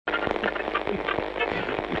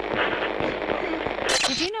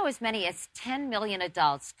Did you know as many as 10 million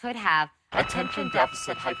adults could have attention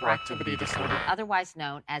deficit hyperactivity disorder, otherwise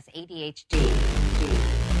known as ADHD?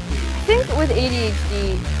 I think with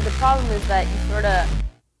ADHD, the problem is that you sort of...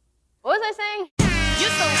 What was I saying? You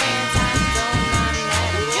so anti, don't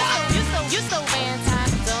matter. You so anti,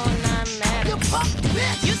 don't matter.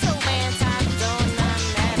 You so anti, don't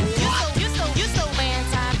matter. You so anti, don't matter. You so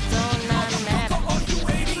anti, don't matter.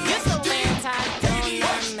 You so anti,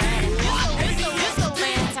 don't matter.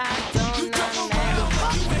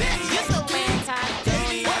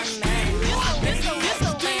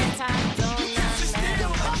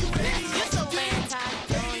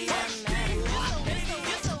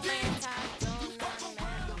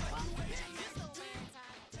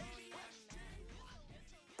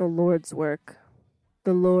 The Lord's work.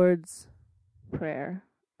 The Lord's prayer.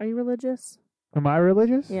 Are you religious? Am I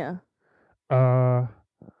religious? Yeah.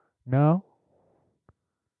 No.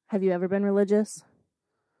 Have you ever been religious?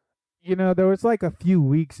 You know, there was like a few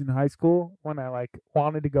weeks in high school when I like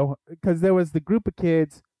wanted to go, because there was the group of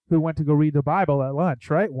kids who went to go read the Bible at lunch,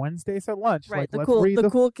 right? Wednesdays at lunch. Right, like, the let's cool read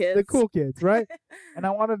cool kids. The cool kids, right? And I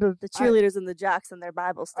wanted to... The cheerleaders and the jocks in their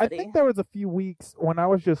Bible I study. think there was a few weeks when I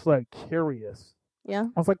was just like curious. Yeah.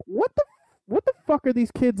 I was like, what the fuck are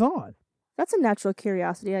these kids on? That's a natural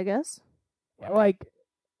curiosity, I guess. Like,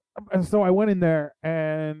 and so I went in there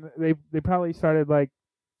and they probably started like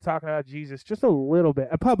talking about Jesus just a little bit.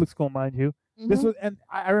 At public school, mind you. Mm-hmm. This was, and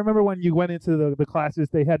I remember when you went into the classes,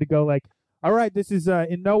 they had to go like, all right, this is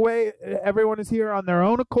in no way everyone is here on their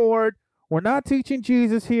own accord. We're not teaching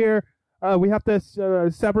Jesus here. We have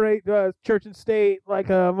to separate church and state like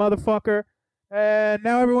a motherfucker. And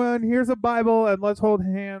now everyone, here's a Bible, and let's hold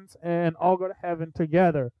hands and all go to heaven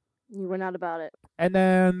together. You were not about it. And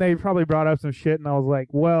then they probably brought up some shit, and I was like,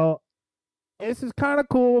 well, this is kind of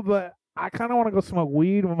cool, but I kind of want to go smoke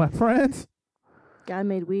weed with my friends. Guy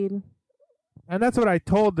made weed. And that's what I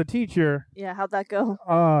told the teacher. Yeah, how'd that go?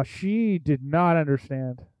 She did not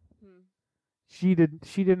understand. She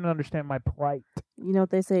didn't understand my plight. You know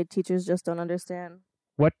what they say, teachers just don't understand.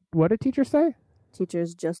 What did teachers say?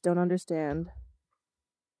 Teachers just don't understand.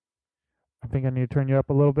 I think I need to turn you up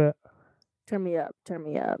a little bit. Turn me up.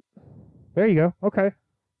 There you go. Okay.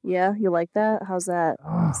 Yeah, you like that? How's that?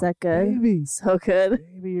 Is that good? Baby. So good.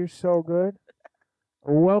 Baby, you're so good.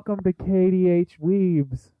 Welcome to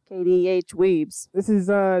KDHWeebs. KDHWeebs. This is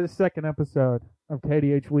the second episode of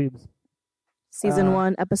KDHWeebs. Season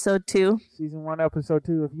 1, episode 2. Season 1, episode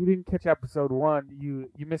 2. If you didn't catch episode 1, you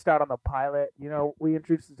missed out on the pilot. You know, we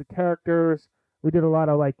introduced the characters. We did a lot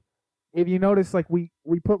of, like, if you notice, like, we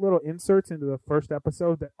put little inserts into the first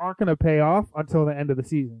episode that aren't going to pay off until the end of the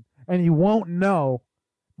season. And you won't know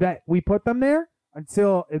that we put them there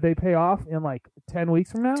until they pay off in, like, 10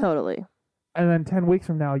 weeks from now. Totally. And then 10 weeks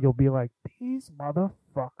from now, you'll be like, these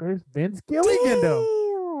motherfuckers Vince Gilligan them.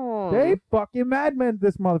 They fucking madmen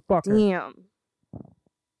this motherfucker. Damn. Katie,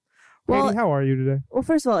 Well, how are you today? Well,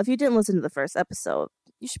 first of all, if you didn't listen to the first episode,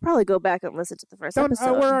 you should probably go back and listen to the first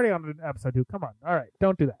episode. We're already on episode 2. Come on. All right.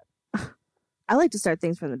 Don't do that. I like to start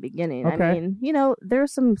things from the beginning. Okay. I mean, you know,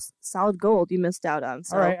 there's some solid gold you missed out on.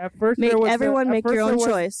 So All right. At first, make there was everyone make your own was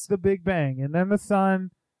choice. The Big Bang, and then the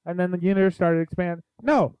sun, and then the universe started expanding.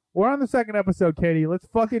 No, we're on the second episode, Katie. Let's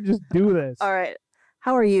fucking just do this. All right.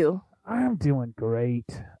 How are you? I'm doing great.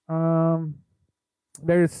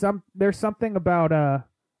 There's something about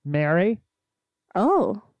Mary.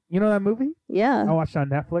 Oh. You know that movie? Yeah. I watched it on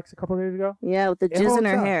Netflix a couple of days ago. Yeah, with the It jizz in holds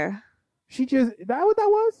her up. hair. She just that what that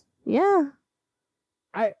was? Yeah.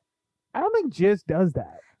 I don't think jizz does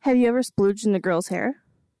that. Have you ever splooged in a girl's hair?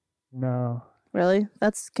 No. Really?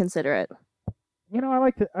 That's considerate. You know, I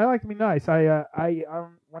like to be nice.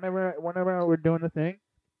 Whenever we're doing the thing.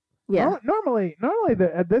 Yeah. Normally,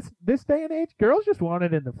 at this day and age, girls just want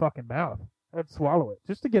it in the fucking mouth and swallow it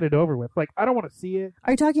just to get it over with. Like, I don't want to see it.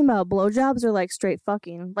 Are you talking about blowjobs or like straight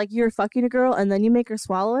fucking? Like you're fucking a girl and then you make her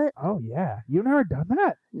swallow it? Oh yeah, you've never done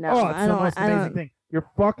that? No, oh, it's I the don't. most I amazing don't. thing. You're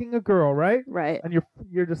fucking a girl, right? Right. And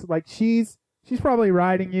you're just like she's probably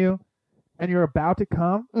riding you, and you're about to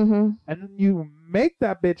come, Mm-hmm. and then you make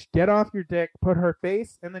that bitch get off your dick, put her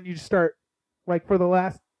face, and then you just start like for the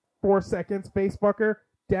last 4 seconds, face fucker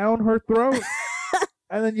down her throat,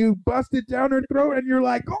 and then you bust it down her throat, and you're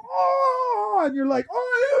like, oh, and you're like,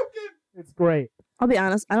 oh, you can. It's great. I'll be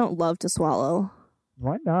honest. I don't love to swallow.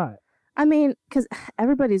 Why not? I mean, because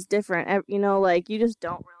everybody's different. You know, like you just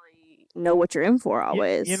don't really know what you're in for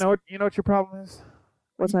always. You know what your problem is?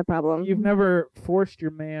 What's my problem? You've never forced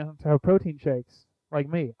your man to have protein shakes like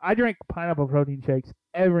me. I drink pineapple protein shakes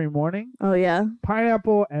every morning. Oh, yeah?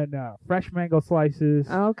 Pineapple and fresh mango slices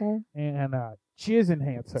Oh, okay. and jizz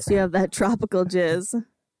enhancer. So you have that tropical jizz.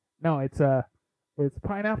 No, it's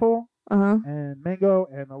pineapple Uh-huh. and mango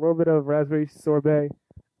and a little bit of raspberry sorbet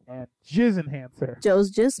and jizz enhancer.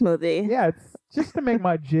 Joe's Jizz Smoothie. Yeah, it's just to make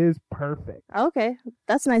my jizz perfect. Okay.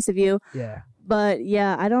 That's nice of you. Yeah. But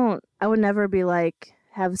yeah, I would never be like,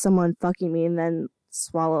 have someone fucking me and then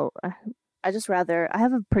swallow. I just rather, I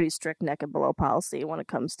have a pretty strict neck and below policy when it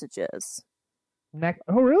comes to jizz.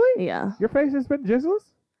 Oh, really? Yeah. Your face has been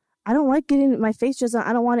jizzless? I don't like getting my face jizz on.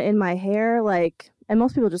 I don't want it in my hair. Like, and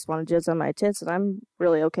most people just want to jizz on my tits, and I'm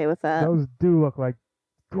really okay with that. Those do look like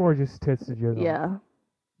gorgeous tits to jizz on. Yeah.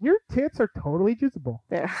 Your tits are totally jizzable.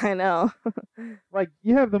 There, I know. Like,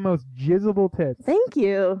 you have the most jizzable tits. Thank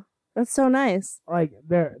you. That's so nice. Like,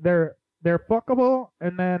 they're fuckable,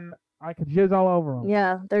 and then I could jizz all over them.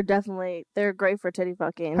 Yeah, they're great for titty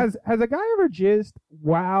fucking. Has a guy ever jizzed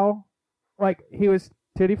while, like, he was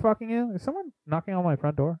titty fucking you? Is someone knocking on my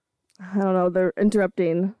front door? I don't know. They're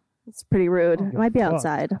interrupting. It's pretty rude. I don't It give might be a fuck.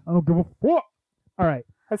 outside. I don't give a fuck. All right.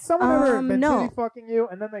 Has someone ever been no. titty fucking you,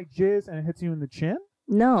 and then they jizz and it hits you in the chin?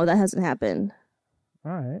 No, that hasn't happened.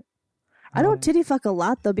 All right. I don't titty fuck a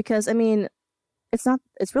lot though, because I mean,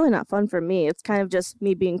 it's really not fun for me. It's kind of just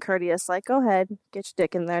me being courteous, like, go ahead, get your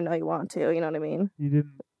dick in there. I know you want to. You know what I mean? You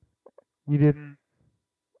didn't.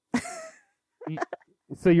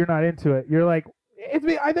 So you're not into it. You're like,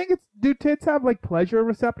 I think it's. Do tits have like pleasure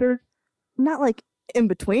receptors? Not like in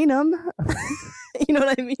between them. You know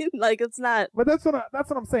what I mean? Like, it's not. But that's what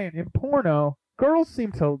I'm saying. In porno, girls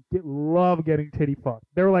seem to love getting titty fucked.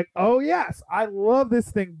 They're like, oh yes, I love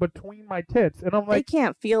this thing between my tits, and I'm They like,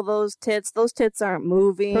 can't feel those tits. Those tits aren't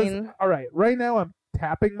moving. all right, right now I'm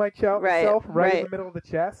tapping myself Right, right in right. the middle of the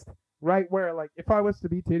chest, right where, like, if I was to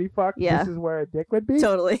be titty fucked, Yeah. this is where a dick would be.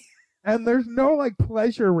 Totally. And there's no, like,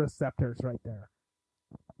 pleasure receptors right there.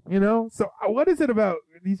 You know? So what is it about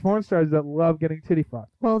these porn stars that love getting titty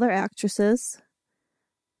fucked? Well, they're actresses.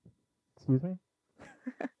 Excuse me?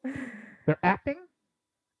 They're acting?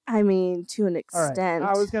 I mean, to an All right. extent.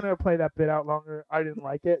 I was going to play that bit out longer. I didn't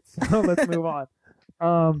like it, so let's move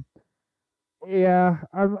on. Yeah,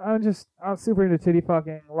 I'm super into titty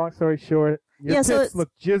fucking. Long story short, your Yeah, so tits look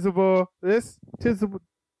jizzable. This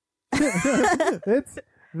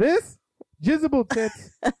jizzable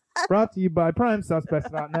tits brought to you by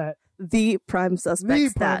PrimeSuspects.net. The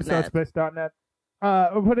PrimeSuspects.net. ThePrimeSuspects.net.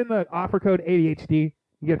 Put in the offer code ADHD.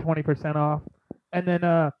 You get 20% off. And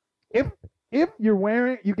then if you're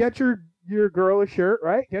wearing, you get your girl a shirt,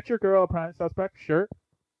 right? Get your girl a Prime Suspect shirt.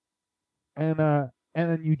 And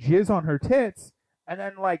then you jizz on her tits. And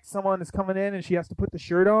then, like, someone is coming in and she has to put the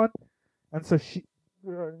shirt on. And so she,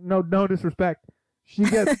 no disrespect, she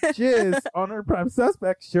gets jizz on her Prime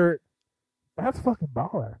Suspect shirt. That's fucking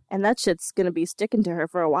baller. And that shit's gonna be sticking to her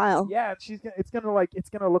for a while. Yeah, and it's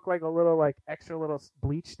gonna look like a little, like, extra little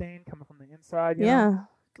bleach stain coming from the inside. You Yeah. know?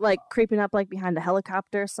 Like creeping up like behind a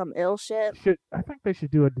helicopter, some ill shit. I think they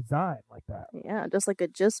should do a design like that. Yeah, just like a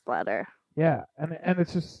jizz splatter. Yeah, and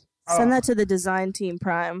it's just Send that to the design team,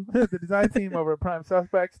 Prime. the design team over at Prime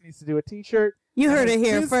Suspects needs to do a T-shirt. You heard it and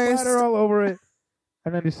here jizz first. splatter all over it,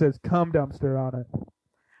 and then it says "cum dumpster" on it.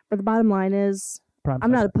 But the bottom line is, Prime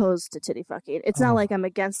I'm not Suspects. opposed to titty fucking. It's Oh. not like I'm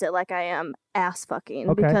against it like I am ass fucking.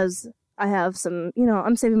 Okay. Because I have some,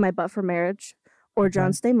 I'm saving my butt for marriage. Or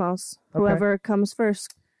John Stamos. Okay. Whoever comes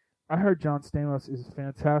first. I heard John Stamos is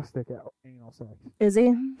fantastic at anal sex. Is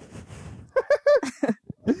he?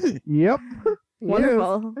 Yep.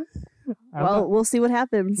 Wonderful. Well, we'll see what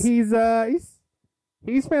happens. He's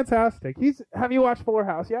fantastic. Have you watched Fuller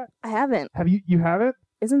House yet? I haven't. You haven't?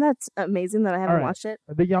 Isn't that amazing that I haven't All right. watched it?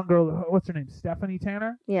 The young girl, what's her name? Stephanie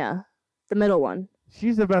Tanner? Yeah. The middle one.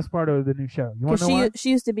 She's the best part of the new show. You want to Because know why?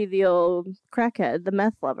 she used to be the old crackhead, the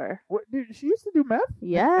meth lover. What, dude, she used to do meth?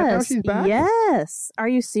 Yes. And now she's back? Yes. Are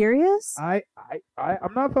you serious? I'm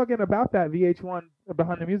not fucking about that VH1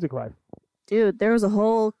 Behind the Music life. Dude, there was a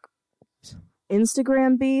whole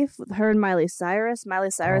Instagram beef with her and Miley Cyrus.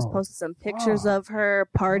 Miley Cyrus Oh, posted some pictures of her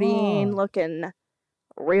partying, fuck. looking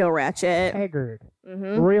real ratchet. Haggard.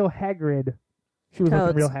 Mm-hmm. Real Hagrid. She was Toads.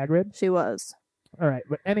 looking real Hagrid? She was. All right,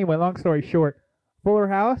 but anyway, long story short, Fuller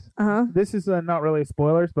House, Uh-huh. this is not really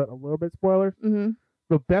spoilers, but a little bit spoilers. Mm-hmm.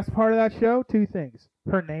 The best part of that show, two things.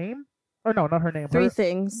 Her name, or no, not her name. Three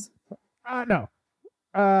things. No.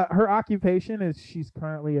 Her occupation is she's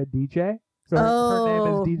currently a DJ. So her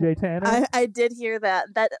name is DJ Tanner. I did hear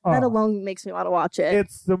that. That Oh. alone makes me want to watch it. I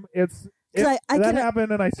that can-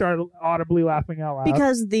 happened, and I started audibly laughing out loud.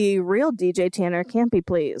 Because the real DJ Tanner can't be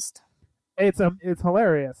pleased. It's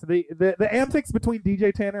hilarious. The antics between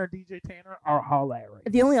DJ Tanner and DJ Tanner are hilarious.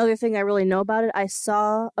 The only other thing I really know about it, I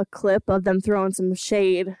saw a clip of them throwing some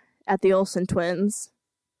shade at the Olsen twins.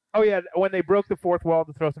 Oh yeah, when they broke the fourth wall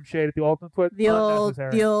to throw some shade at the Ultimate Twist.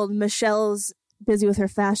 The old Michelle's busy with her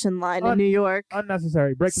fashion line in New York.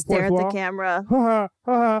 Unnecessary. Break the fourth Stare at wall. the camera. Ha ha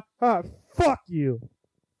ha ha. Fuck you.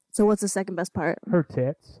 So what's the second best part? Her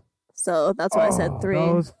tits. So that's why I said 3.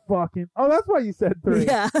 Those fucking. Oh, that's why you said 3.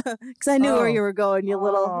 Yeah, because I knew where you were going. You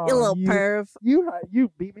little perv.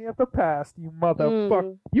 You beat me at the past. You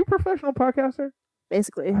motherfucker. You professional podcaster?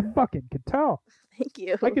 Basically. I fucking could tell. Thank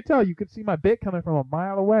you. I could tell. You could see my bit coming from a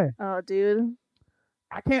mile away. Oh, dude.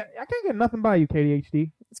 I can't get nothing by you,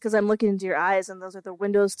 KDHD. It's because I'm looking into your eyes, and those are the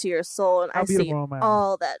windows to your soul, and I see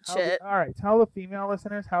all that shit. All right, tell the female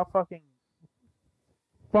listeners how fucking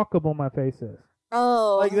fuckable my face is.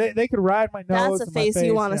 Oh, like they could ride my nose. That's a face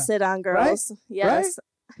you want to sit on, girls. Right? Yes.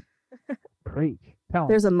 Right? Preach. Tell them.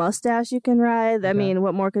 There's a mustache you can ride. Okay. I mean,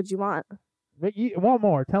 what more could you want? One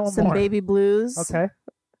more. Tell them some more. Some baby blues. Okay.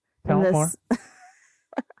 Tell them more.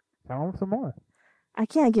 Tell them some more. I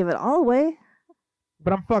can't give it all away.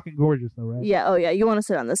 But I'm fucking gorgeous, though, right? Yeah. Oh, yeah. You want to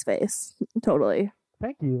sit on this face? Totally.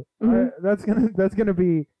 Thank you. That's gonna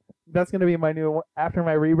be my new after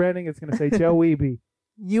my rebranding. It's gonna say Joe Weeby.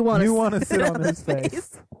 You want to sit on this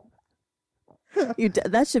face?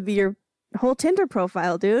 That should be your whole Tinder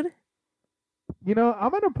profile, dude. You know,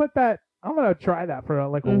 I'm gonna try that for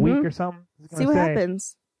like a week or something. See what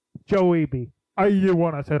happens. Joe Weeby, you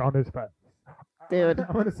want to sit on this face, dude?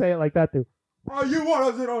 I'm gonna say it like that, dude. You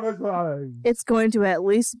want to sit on this face? It's going to at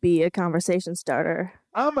least be a conversation starter.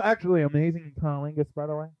 I'm actually amazing in cunnilingus, by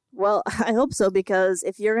the way. Well, I hope so, because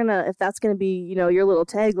if that's gonna be, your little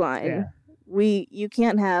tagline, you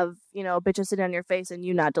can't have, bitches sitting on your face and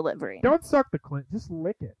you not delivering. Don't suck the clit, just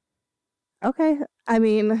lick it. Okay, I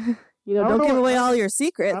mean, don't give away all your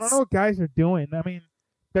secrets. I don't know what guys are doing. I mean,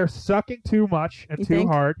 they're sucking too much and too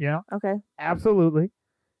hard. Yeah. Okay. Absolutely.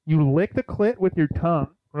 You lick the clit with your tongue,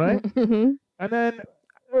 right? Mm-hmm. And then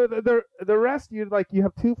the rest, you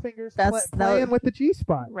have 2 fingers playing with the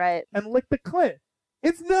G-spot. Right. And lick the clit.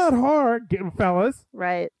 It's not hard, fellas.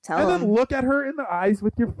 Right. Tell them. And then look at her in the eyes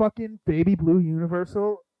with your fucking baby blue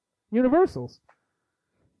universals.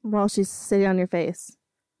 While she's sitting on your face.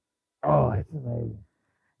 Oh, it's amazing.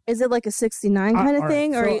 Is it like a 69 kind of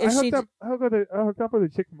thing? Right. Or is she... I hooked up with a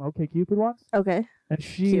chick from OkCupid once. Okay. And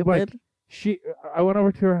she, I went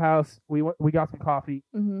over to her house. We got some coffee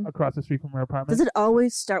across the street from her apartment. Does it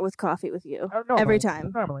always start with coffee with you? Every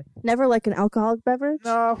time? Normally. Never like an alcoholic beverage?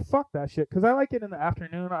 No, fuck that shit. Because I like it in the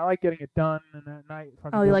afternoon. I like getting it done in the night.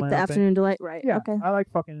 Oh, you like the afternoon delight? Right. Yeah, okay. I like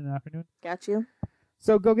fucking in the afternoon. Got you.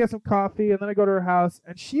 So go get some coffee, and then I go to her house,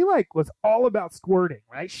 and she was all about squirting,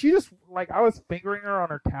 right? She just I was fingering her on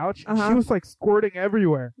her couch, and she was squirting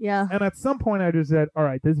everywhere. Yeah. And at some point, I just said, "All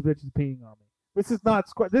right, this bitch is peeing on me. This is not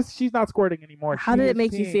she's not squirting anymore." How did it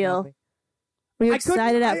make you feel? Were you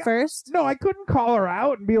excited at first? No, I couldn't call her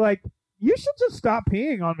out and be like, "You should just stop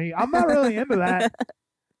peeing on me." I'm not really into that.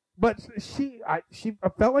 But I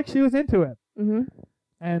felt like she was into it. Mm-hmm.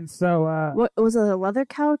 And so, what was it, a leather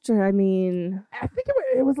couch? Or I think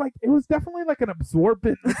it was definitely like an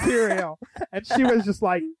absorbent material. And she was just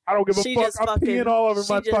like, "I don't give a fuck. I'm peeing all over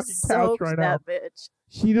my fucking couch right now." Bitch.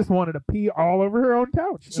 She just wanted to pee all over her own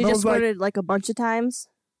couch. She just squirted like a bunch of times.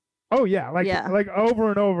 Oh yeah, like over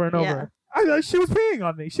and over and over. She was peeing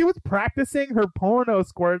on me. She was practicing her porno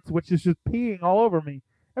squirts, which is just peeing all over me.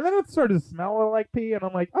 And then it started to smell like pee, and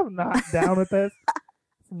I'm like, I'm not down with this.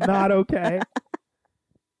 It's not okay.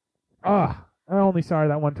 I only saw her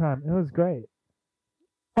that one time. It was great.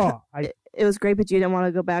 It was great, but you didn't want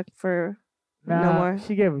to go back for no more.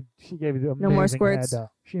 She gave amazing no more squirts. Head,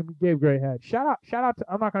 she gave great head. Shout out to,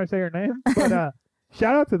 I'm not going to say her name, but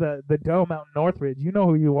shout out to the Dome out in Northridge. You know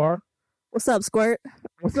who you are. What's up, Squirt?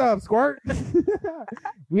 What's up, Squirt?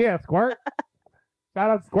 Yeah, Squirt. Shout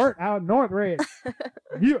out to Squirt out in Northridge.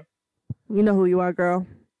 Yeah. You know who you are, girl.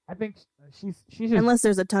 I think she's just... Unless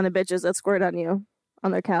there's a ton of bitches that squirt on you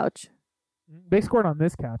on their couch. They squirt on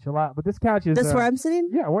this couch a lot, but this couch is... That's where I'm sitting?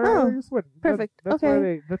 Yeah, where you squirting. Perfect. That's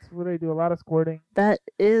okay. That's where they do a lot of squirting. That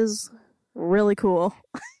is really cool.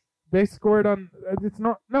 They squirt on... It's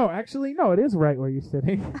not... No, actually, no, it is right where you're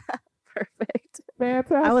sitting. Perfect.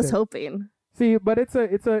 Fantastic. I was hoping. See, but it's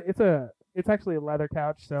actually a leather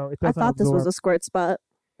couch, so it doesn't I thought this was a squirt spot.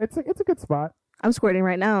 It's a good spot. I'm squirting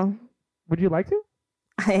right now. Would you like to?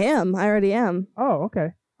 I am. I already am. Oh, okay.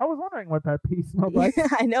 I was wondering what that pee smelled like. Yeah,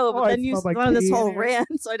 I know, but then you went on this whole rant,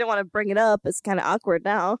 so I didn't want to bring it up. It's kind of awkward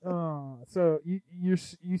now. Oh, so you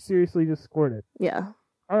seriously just squirted? Yeah.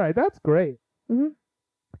 All right, that's great. Mm-hmm.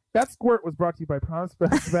 That squirt was brought to you by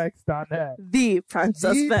PrimeSuspects.net. The Prime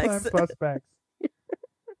Suspects. The Prime Suspects.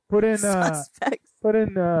 Put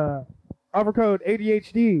in offer code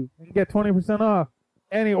ADHD and get 20% off.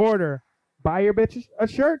 any order. Buy your bitch a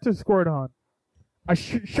shirt to squirt on.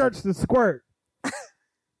 Shirts to squirt.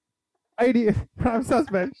 Prime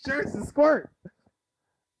Suspect. Shirts to squirt.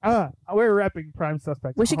 We're repping Prime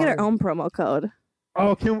Suspect. We should get our own promo code.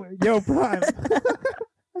 Oh, can we? Yo, Prime.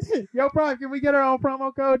 Yo, Prime, can we get our own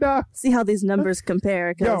promo code, Doc? See how these numbers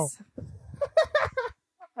compare. Yo.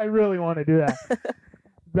 I really want to do that.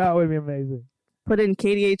 That would be amazing. Put in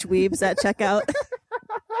KDHWeebs at checkout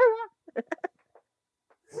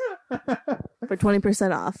for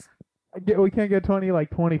 20% off. We can't get 20, like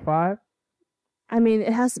 25? I mean,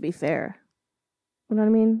 it has to be fair. You know what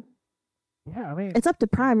I mean? Yeah, I mean... It's up to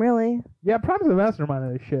Prime, really. Yeah, Prime's the mastermind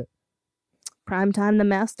of this shit. Prime time, the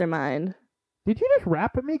mastermind. Did you just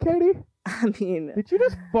rap at me, Katie? I mean... Did you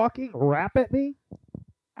just fucking rap at me?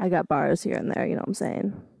 I got bars here and there, you know what I'm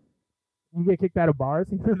saying? You get kicked out of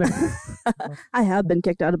bars? I have been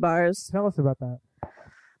kicked out of bars. Tell us about that.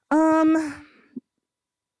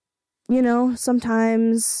 You know,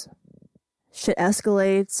 sometimes shit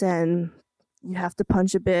escalates and you have to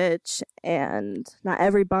punch a bitch, and not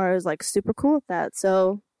every bar is like super cool with that,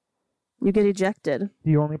 so you get ejected.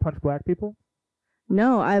 Do you only punch black people?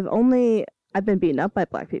 No, I've been beaten up by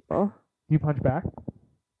black people. Do you punch back?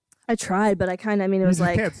 I tried, but it was you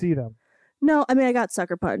like... can't see them. No, I mean, I got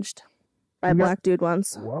sucker punched by a black dude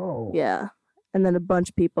once. Whoa. Yeah. And then a bunch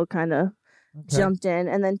of people kind of jumped in.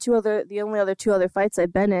 And then the only other two other fights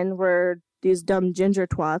I've been in were these dumb ginger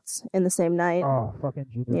twats in the same night. Oh, fucking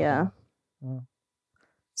ginger. Yeah. Oh.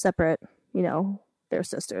 Separate, you know, they're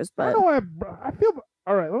sisters, but... I don't know why I feel...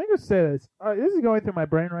 All right, let me just say this. This is going through my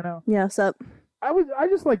brain right now. Yeah, what's up? I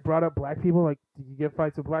just, like, brought up black people. Like, did you get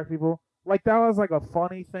fights with black people? Like, that was, like, a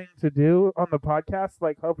funny thing to do on the podcast.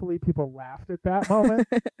 Like, hopefully people laughed at that moment.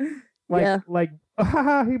 Like,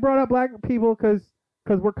 haha, he brought up black people because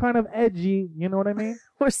we're kind of edgy. You know what I mean?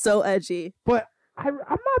 We're so edgy. But I'm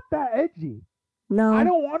not that edgy. No. I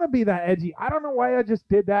don't want to be that edgy. I don't know why I just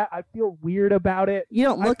did that. I feel weird about it. You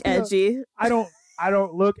don't look edgy. I don't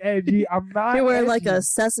look edgy. I'm not You're wearing edgy. like a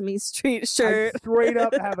Sesame Street shirt. I straight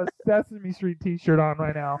up have a Sesame Street t-shirt on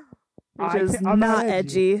right now. Which is not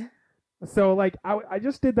edgy. So, like, I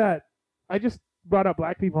just did that. I just brought up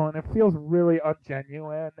black people, and it feels really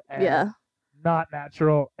ungenuine and not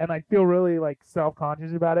natural. And I feel really, like,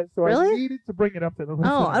 self-conscious about it. So I needed to bring it up to the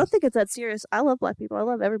listeners. Oh, I don't think it's that serious. I love black people. I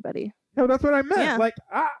love everybody. No, that's what I meant. Yeah. Like,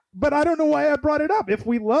 but I don't know why I brought it up. If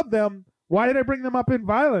we love them, why did I bring them up in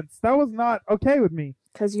violence? That was not okay with me.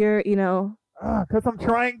 Because you're, you know... Because I'm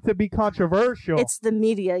trying to be controversial. It's the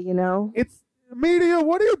media, you know? It's media.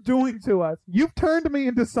 What are you doing to us? You've turned me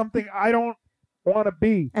into something I don't want to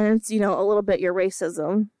be. And it's, you know, a little bit your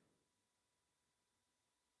racism.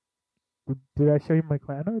 Did I show you my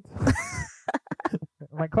clan notes?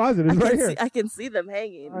 My closet is right here. I can see them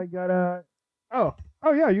hanging. I got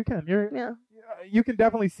Oh yeah, you can. You can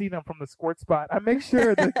definitely see them from the squirt spot. I make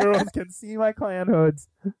sure the girls can see my clan hoods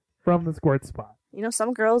from the squirt spot. You know,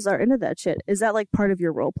 some girls are into that shit. Is that like part of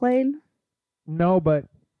your role playing? No, but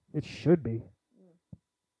it should be.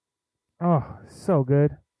 Oh, so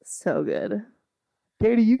good. So good.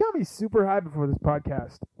 Katie, you got me super high before this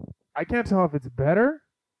podcast. I can't tell if it's better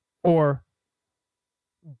or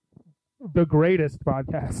the greatest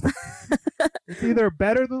podcast. It's either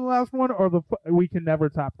better than the last one or we can never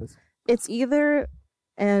top this. It's either,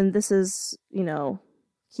 and this is, you know,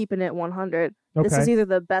 keeping it 100. Okay. This is either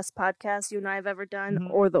the best podcast you and I have ever done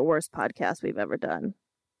or the worst podcast we've ever done.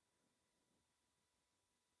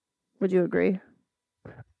 Would you agree?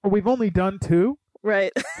 We've only done 2.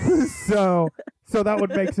 Right. so that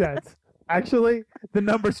would make sense. Actually, the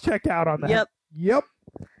numbers check out on that. Yep.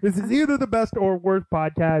 This is either the best or worst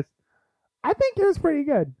podcast. I think it was pretty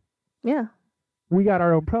good. Yeah. We got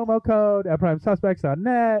our own promo code at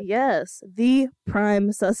primesuspects.net. Yes, the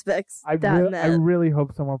primesuspects.net. I really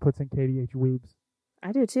hope someone puts in KDHWeebs.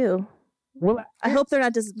 I do too. Well, I hope they're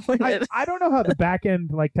not disappointed. I don't know how the back end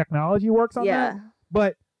like technology works on that.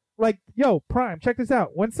 But like, yo, Prime, check this out.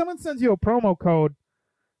 When someone sends you a promo code,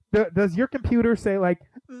 does your computer say like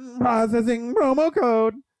processing promo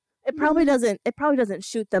code? It probably doesn't. It probably doesn't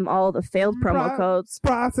shoot them all the failed promo codes.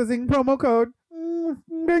 Processing promo code.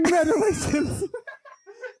 Congratulations.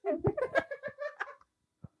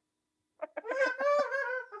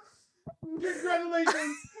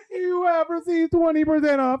 Congratulations. You have received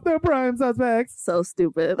 20% off the Prime Suspects. So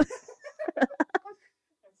stupid.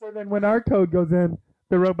 So then when our code goes in,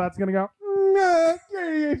 the robot's going to go,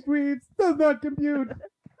 KDHWeebs does not compute.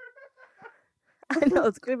 I know,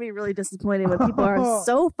 it's going to be really disappointing when people are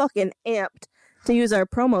so fucking amped to use our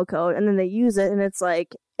promo code, and then they use it, and it's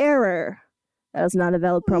like, error. That is not a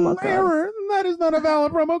valid promo code. Error. That is not a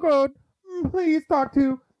valid promo code. please talk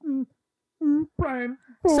to Brian.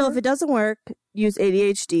 So if it doesn't work, use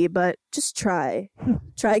ADHD, but just try.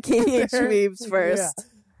 Try KDHWeebs first.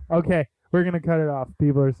 Yeah. Okay, we're going to cut it off.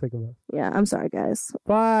 People are sick of us. Yeah, I'm sorry, guys.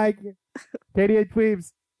 Bye.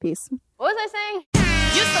 KDHWeebs. Peace. What was I saying?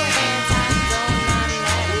 You so fantastic, don't not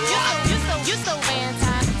matter. You so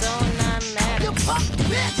fantastic, don't not matter. You punk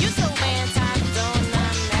bitch.